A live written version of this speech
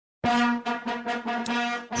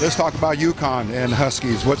Let's talk about UConn and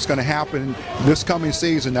Huskies. What's going to happen this coming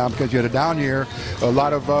season now, because you had a down year, a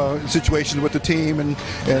lot of situations with the team, and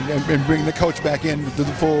bring the coach back into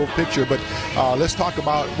the full picture. But let's talk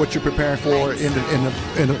about what you're preparing for in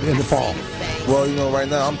the fall. Well, right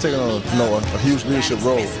now I'm taking a huge leadership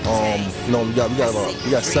role.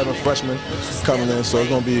 We got 7 freshmen coming in, so it's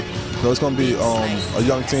gonna be a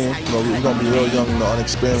young team. We're gonna be real young,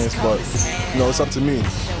 unexperienced, but it's up to me.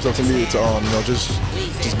 It's up to me to just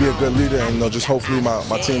be a good leader and just hopefully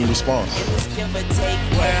my team responds. Give or take,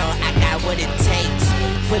 world, I got what it takes.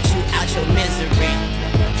 Put you out your misery.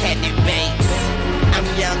 Candy Banks. I'm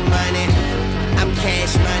young money. I'm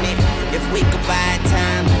cash money. If we could buy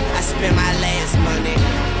time, I spend my last money.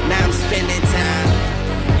 Now I'm spending time.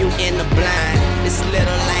 You in the blind. This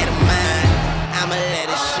little light of mine, I'ma let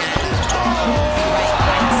it shine. Bright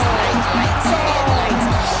lights,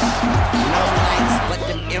 no lights, but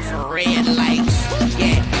them infrared lights.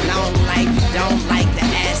 Yeah, long life, don't like to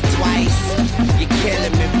ask twice. You're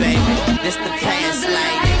killing me, baby. This the past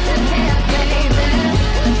life.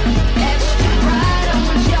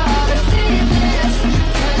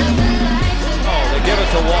 Give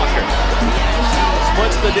it to Walker.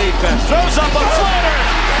 Splits the defense. Throws up a floater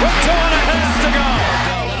with 2.5 to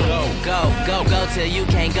go. Go till you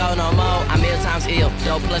can't go no more. I'm ill times ill.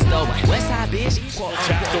 Dope plus dope. West side, bitch.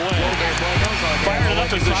 Tapped away. Fired it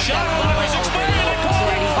up as a shot. Oh, he's expired.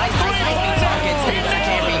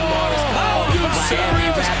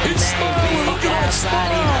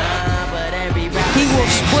 He will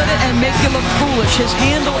split it and make you look foolish. His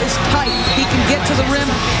handle is tight. He can get to the rim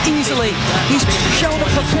easily. He's shown a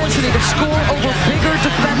propensity to score over bigger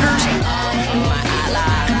defenders.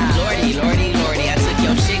 Lordy, I took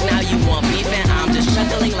your shit, now you want beef, and I'm just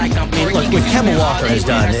chuckling like I'm Look, what Kemba Walker has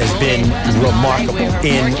done has been remarkable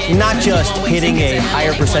in not just hitting a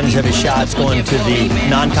higher percentage of his shots going to the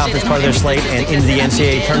non-conference part of their slate and into the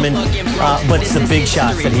NCAA tournament, but it's the big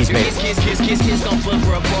shots that he's made.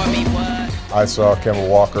 I saw Kemba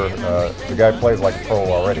Walker. The guy plays like a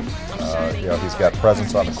pro already. He's got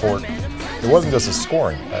presence on the court. It wasn't just his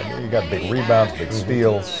scoring. He got big rebounds, big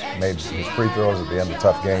steals, made his free throws at the end of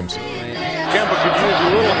tough games. Kemba could use a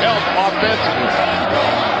little help offensively.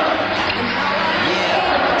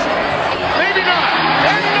 Maybe not.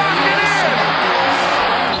 And knocked it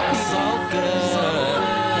in. So good.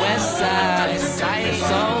 West side,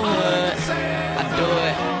 so good. I do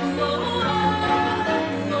it.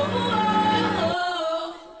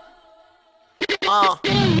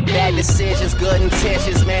 Bad decisions, good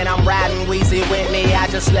intentions, man, I'm riding Weezy with me. I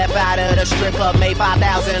just left out of the strip club, made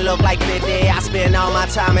 5,000 look like 50. I spend all my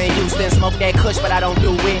time in Houston, smoke that kush, but I don't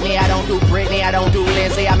do Whitney, I don't do Britney, I don't do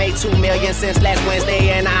Lindsay. I made $2 million since last Wednesday,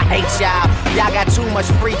 and I hate y'all. Y'all got too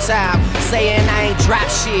much free time, saying I ain't drop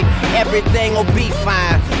shit. Everything will be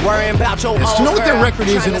fine. Worrying about your own. You know what their record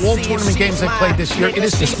is in all tournament games they played this year? It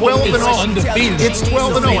is 12-0. Undefeated. It's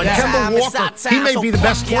 12-0. And Kemba Walker, he may be the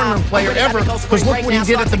best tournament player ever, because look what he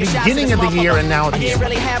did at the beginning of the year and now at the end.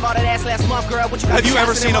 Have you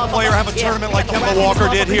ever seen a player have a tournament like Kemba Walker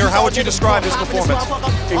did here? How would you describe his performance?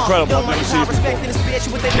 Incredible. I've never seen it before.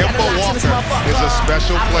 Kemba Walker is a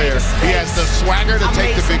special player. He has the swagger to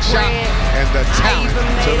take the big shot and the talent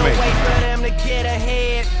to make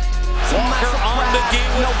it. Walker on the game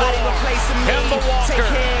with Boulder. Kemba Walker.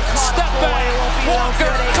 Step back. Walker.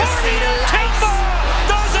 Corner. Kemba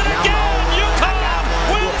does it again. UConn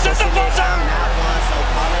wins at the buzzer.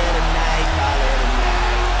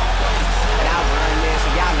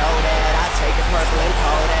 Purple and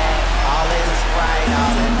Kodak, all in the Sprite,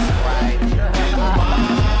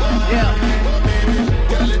 Yeah.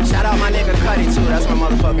 Shout out my nigga Cuddy too, that's my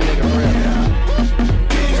motherfucking nigga for real.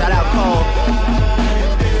 Shout out Cole.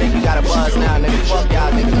 Think you got a buzz now, nigga. Fuck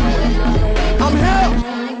y'all niggas, man. I'm here.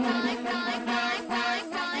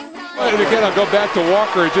 And again, I'll go back to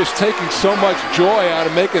Walker just taking so much joy out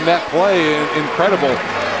of making that play. Incredible.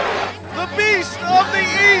 The beast of the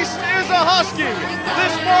East is a Husky.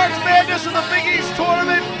 This March Madness of the Big East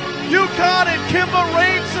Tournament, UConn and Kemba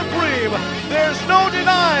reign supreme. There's no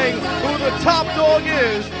denying who the top dog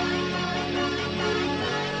is.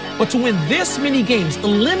 But to win this many games,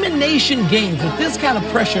 elimination games with this kind of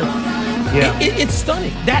pressure, it's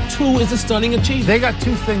stunning. That too is a stunning achievement. They got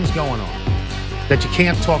two things going on that you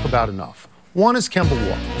can't talk about enough. One is Kemba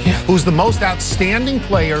Walker, who's the most outstanding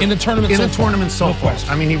player in the tournament so far.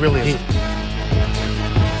 I mean, he really is.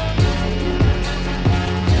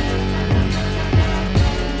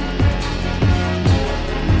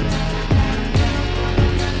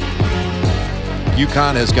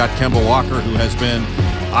 UConn has got Kemba Walker, who has been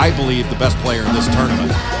I believe, the best player in this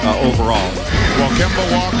tournament overall. Well, Kemba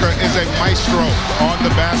Walker is a maestro on the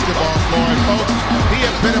basketball floor. And folks, he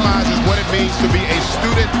epitomizes what it means to be a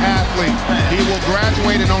student athlete. He will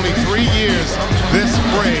graduate in only 3 years this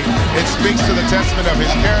spring. It speaks to the testament of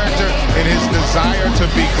his character and his desire to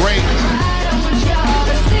be great.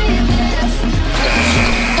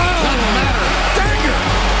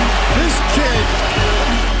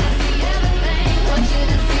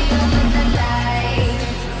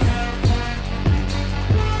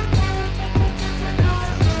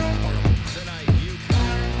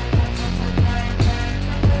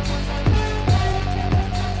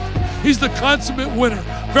 He's the consummate winner.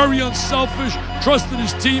 Very unselfish, trusted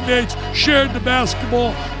his teammates, shared the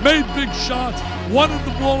basketball, made big shots, wanted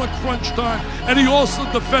the ball at crunch time, and he also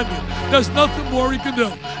defended. There's nothing more he can do.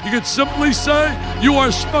 You can simply say, you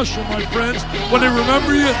are special, my friends, when they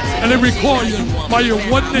remember you and they recall you by your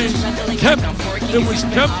one name, Kemba. It was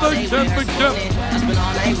Kemba, Kemba, Kemba.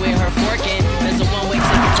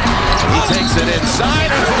 He takes it inside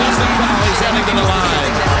and pulls the foul. He's heading to the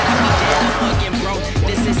line.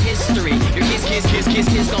 This is history. Your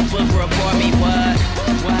kids don't put for a for me. What?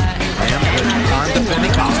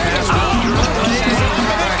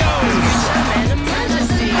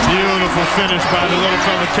 Beautiful finish by the little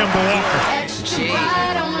fella Kemba Walker.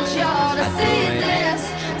 I don't want y'all to see this.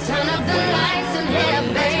 Turn up the lights and here,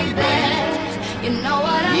 baby. You know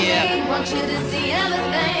what I mean? Want you to see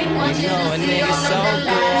everything. Want you to see all of the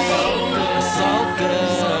lights. So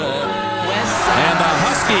good. And the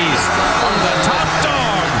Huskies are the top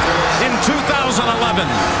dog in 2011.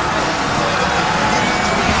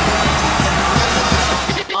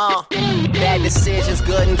 Bad decisions,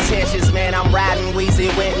 good intentions, man. I'm riding Weezy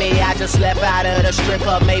with me. I just left out of the strip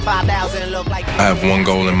club, made 5,000 look like. I have one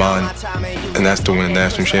goal in mind, and that's to win a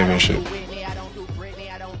national championship.